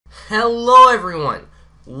Hello everyone!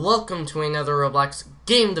 Welcome to another Roblox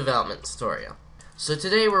game development tutorial. So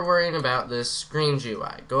today we're worrying about this screen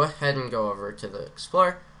GUI. Go ahead and go over to the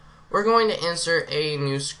Explorer. We're going to insert a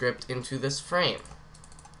new script into this frame.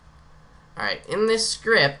 Alright, in this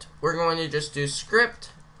script, we're going to just do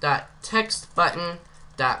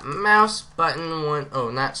script.textButton.mouseButton1. Oh,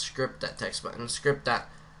 not script.textButton,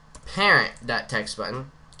 script.parent.textButton.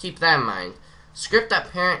 Keep that in mind.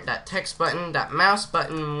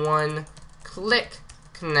 Script.parent.textButton.mouseButton1 click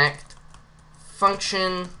connect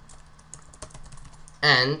function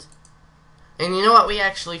end. And you know what? We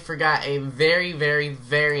actually forgot a very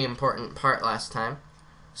important part last time.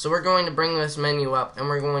 So we're going to bring this menu up and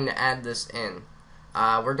we're going to add this in.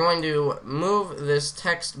 We're going to move this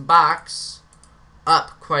text box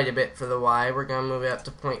up quite a bit for the Y. We're going to move it up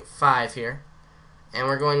to 0.5 here. And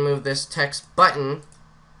we're going to move this text button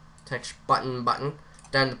down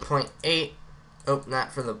to 0.8. Oh,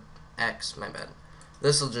 not for the X, my bad.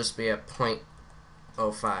 This will just be a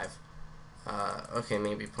 0.05. Okay,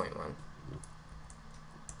 maybe 0.1.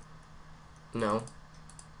 No.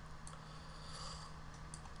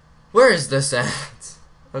 Where is this at?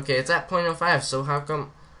 Okay, it's at 0.05, so how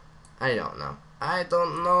come? I don't know. I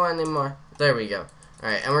don't know anymore. There we go.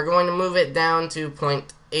 Alright, and we're going to move it down to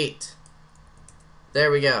 0.8. There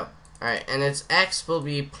we go. Alright, and its X will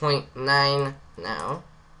be 0.9 now.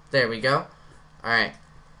 There we go. Alright,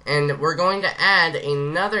 and we're going to add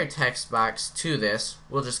another text box to this.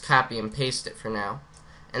 We'll just copy and paste it for now.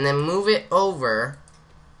 And then move it over,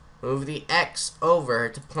 move the X over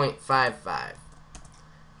to 0.55.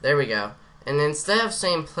 There we go. And instead of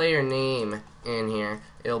saying player name in here,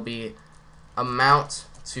 it'll be amount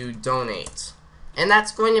to donate. And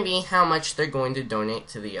that's going to be how much they're going to donate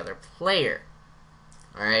to the other player.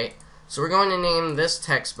 Alright, so we're going to name this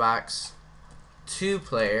text box to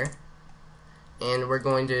player, and we're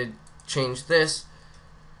going to change this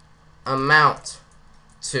amount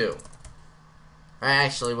to.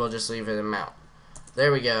 Actually, we'll just leave it amount.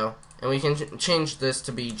 There we go. And we can change this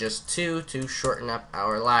to be just 2 to shorten up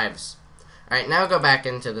our lives. Alright, now go back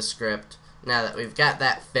into the script now that we've got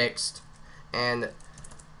that fixed. And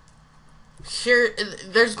here,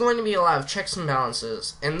 there's going to be a lot of checks and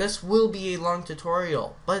balances, and this will be a long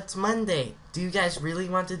tutorial, but it's Monday. Do you guys really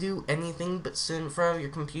want to do anything but sit in front of your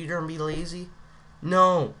computer and be lazy?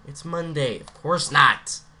 No, it's Monday. Of course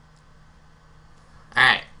not.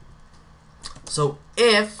 Alright. So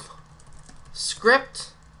if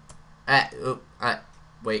script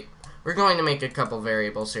wait, we're going to make a couple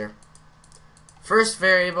variables here. First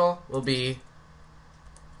variable will be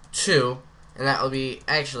 2, and that will be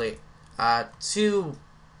actually 2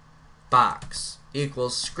 box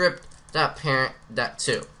equals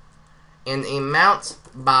script.parent.2, and the amount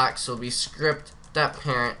box will be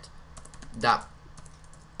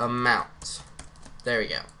script.parent.amount. There we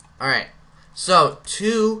go. Alright, so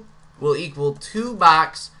 2 will equal 2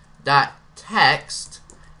 box.text,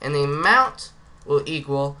 and the amount will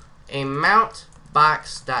equal amount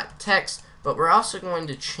box.text, but we're also going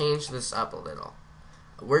to change this up a little.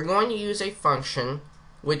 We're going to use a function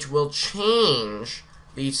which will change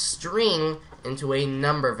the string into a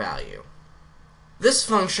number value. This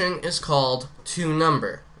function is called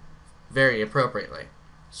toNumber, very appropriately.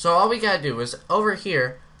 So all we gotta do is over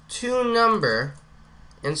here, toNumber,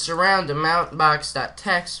 and surround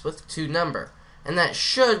amountBox.text with toNumber, and that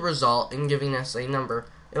should result in giving us a number.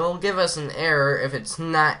 It will give us an error if it's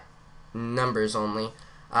not numbers only,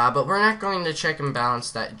 but we're not going to check and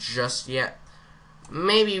balance that just yet.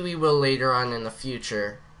 Maybe we will later on in the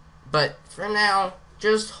future, but for now,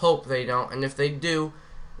 just hope they don't, and if they do,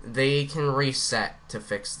 they can reset to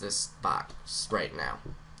fix this box right now.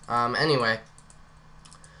 Anyway,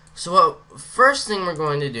 so what first thing we're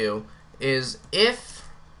going to do is if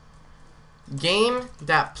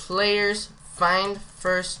game.players find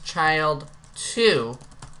first child 2,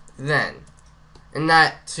 then, and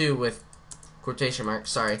not 2 with quotation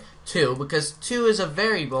marks, sorry, 2, because 2 is a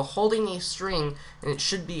variable holding a string, and it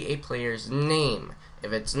should be a player's name.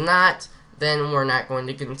 If it's not, then we're not going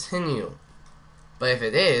to continue. But if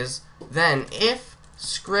it is, then if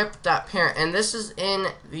script.parent, and this is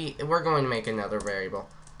in the, we're going to make another variable,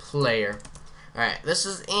 player. Alright, this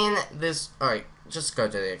is in this, alright, just go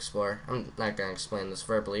to the Explorer. I'm not going to explain this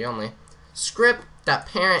verbally only.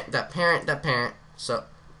 Script.parent.parent.parent, so,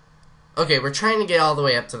 okay, we're trying to get all the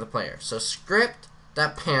way up to the player. So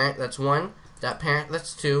script.parent, that's 1, .parent,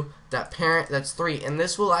 that's 2, .parent, that's 3, and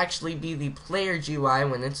this will actually be the player GUI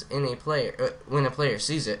when it's in a player, when a player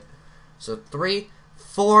sees it. So 3,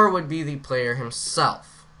 4 would be the player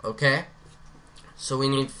himself, okay? So we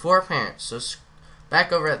need 4 parents. So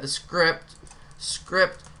back over at the script,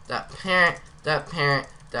 dot parent dot parent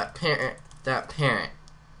dot parent dot parent.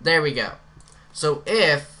 There we go. So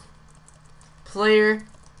if player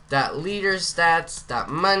dot leader stats dot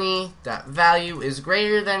money dot value is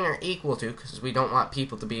greater than or equal to, because we don't want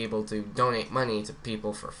people to be able to donate money to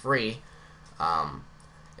people for free,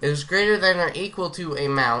 is greater than or equal to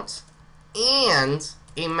amount, and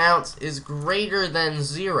amount is greater than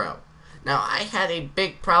 0. Now, I had a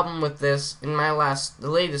big problem with this in my the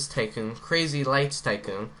latest Tycoon, Crazy Lights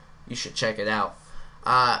Tycoon. You should check it out.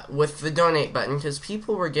 With the donate button, because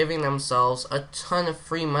people were giving themselves a ton of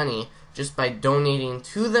free money just by donating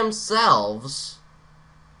to themselves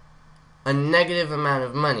a negative amount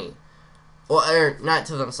of money. Or not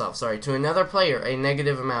to themselves, sorry, to another player a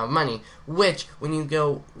negative amount of money, which, when you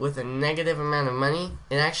go with a negative amount of money,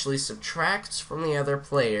 it actually subtracts from the other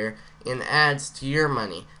player and adds to your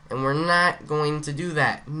money. And we're not going to do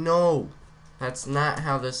that. No. That's not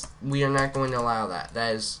how we are not going to allow that.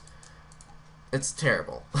 It's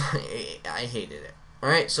terrible. I hated it.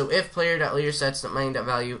 Alright, so if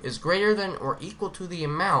player.leaderstats.money.value is greater than or equal to the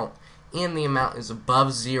amount, and the amount is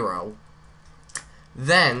above 0,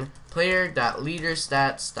 then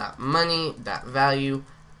player.leaderstats.money.value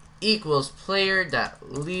equals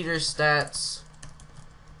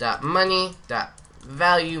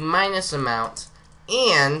player.leaderstats.money.value minus amount.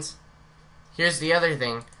 And here's the other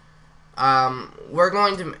thing. We're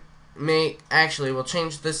going to we'll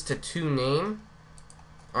change this to toName.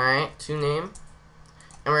 Alright, toName.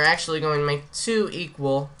 And we're actually going to make 2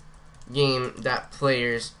 equal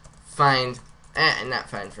game.players find, not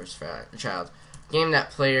find first child,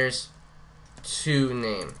 game.players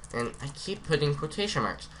toName. And I keep putting quotation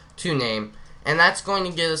marks. toName. And that's going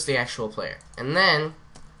to give us the actual player. And then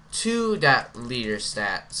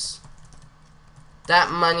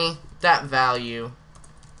 2.leaderstats.money.value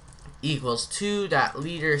equals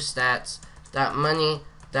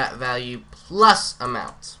 2.leaderstats.money.value plus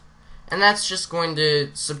amount. And that's just going to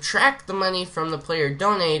subtract the money from the player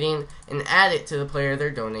donating and add it to the player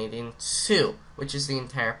they're donating to, which is the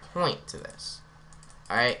entire point to this.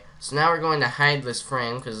 Alright, so now we're going to hide this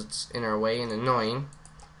frame because it's in our way and annoying.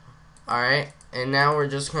 Alright, and now we're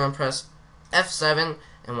just going to press F7,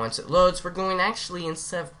 and once it loads, we're going to actually,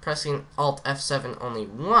 instead of pressing Alt F7 only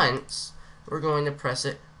once, we're going to press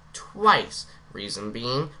it twice. Reason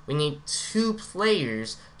being, we need 2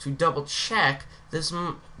 players to double check this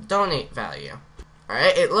donate value.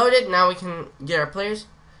 Alright, it loaded. Now we can get our players.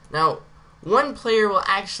 Now, one player will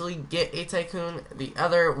actually get a Tycoon, the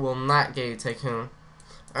other will not get a Tycoon.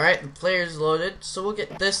 Alright, the player's loaded, so we'll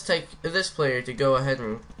get this player to go ahead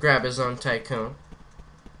and grab his own Tycoon.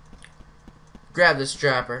 Grab this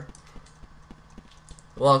dropper.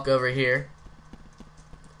 Walk over here.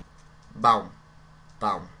 Boom.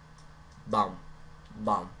 Boom. Boom.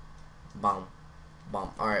 Boom. Boom.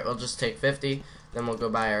 Boom. Alright, we'll just take 50. Then we'll go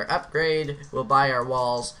buy our upgrade. We'll buy our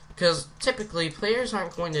walls. Because typically, players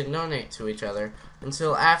aren't going to donate to each other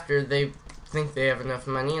until after they think they have enough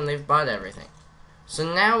money and they've bought everything. So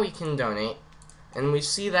now we can donate. And we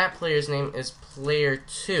see that player's name is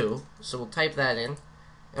player2. So we'll type that in.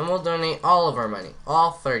 And we'll donate all of our money.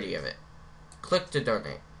 All 30 of it. Click to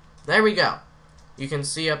donate. There we go. You can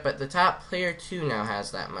see up at the top, player 2 now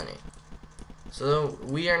has that money. So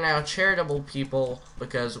we are now charitable people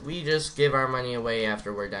because we just give our money away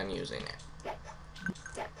after we're done using it.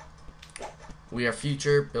 We are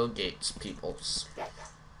future Bill Gates peoples.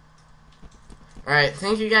 Alright,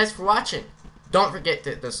 thank you guys for watching. Don't forget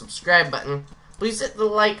to hit the subscribe button. Please hit the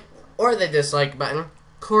like or the dislike button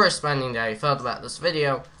corresponding to how you felt about this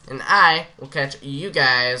video. And I will catch you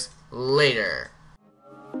guys later.